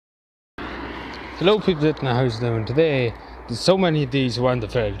Hello people at my house now, and today there's so many of these around the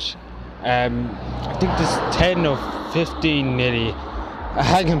village. I think there's 10 or 15 nearly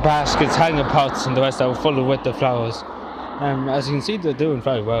hanging baskets, hanging pots and the rest are full of with the flowers. As you can see, they're doing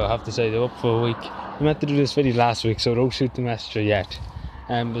very well, I have to say. They're up for a week. We meant to do this video last week, so don't shoot the messenger yet.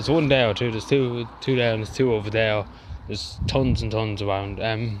 There's one there or two, there's two there and there's two over there. There's tons and tons around.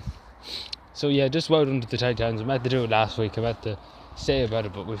 So yeah, just well done to the Titans. I meant to do it last week, I meant to say about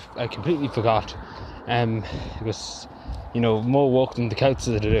it, but I completely forgot. It was, more work than the couch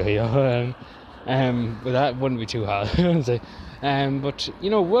to do here. But that wouldn't be too hard. But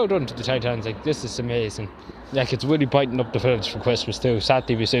well done to the Titans. Like, this is amazing. Like, it's really brightening up the village for Christmas too.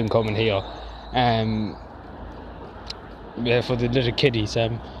 Saturday we soon coming here. Yeah, for the little kiddies.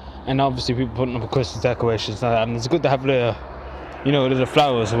 And obviously people putting up Christmas decorations and it's good to have little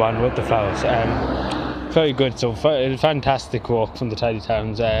flowers around with the flowers. Very good. So fantastic work from the Tidy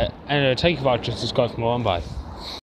Towns. And thank you for watching. Subscribe for more and bye.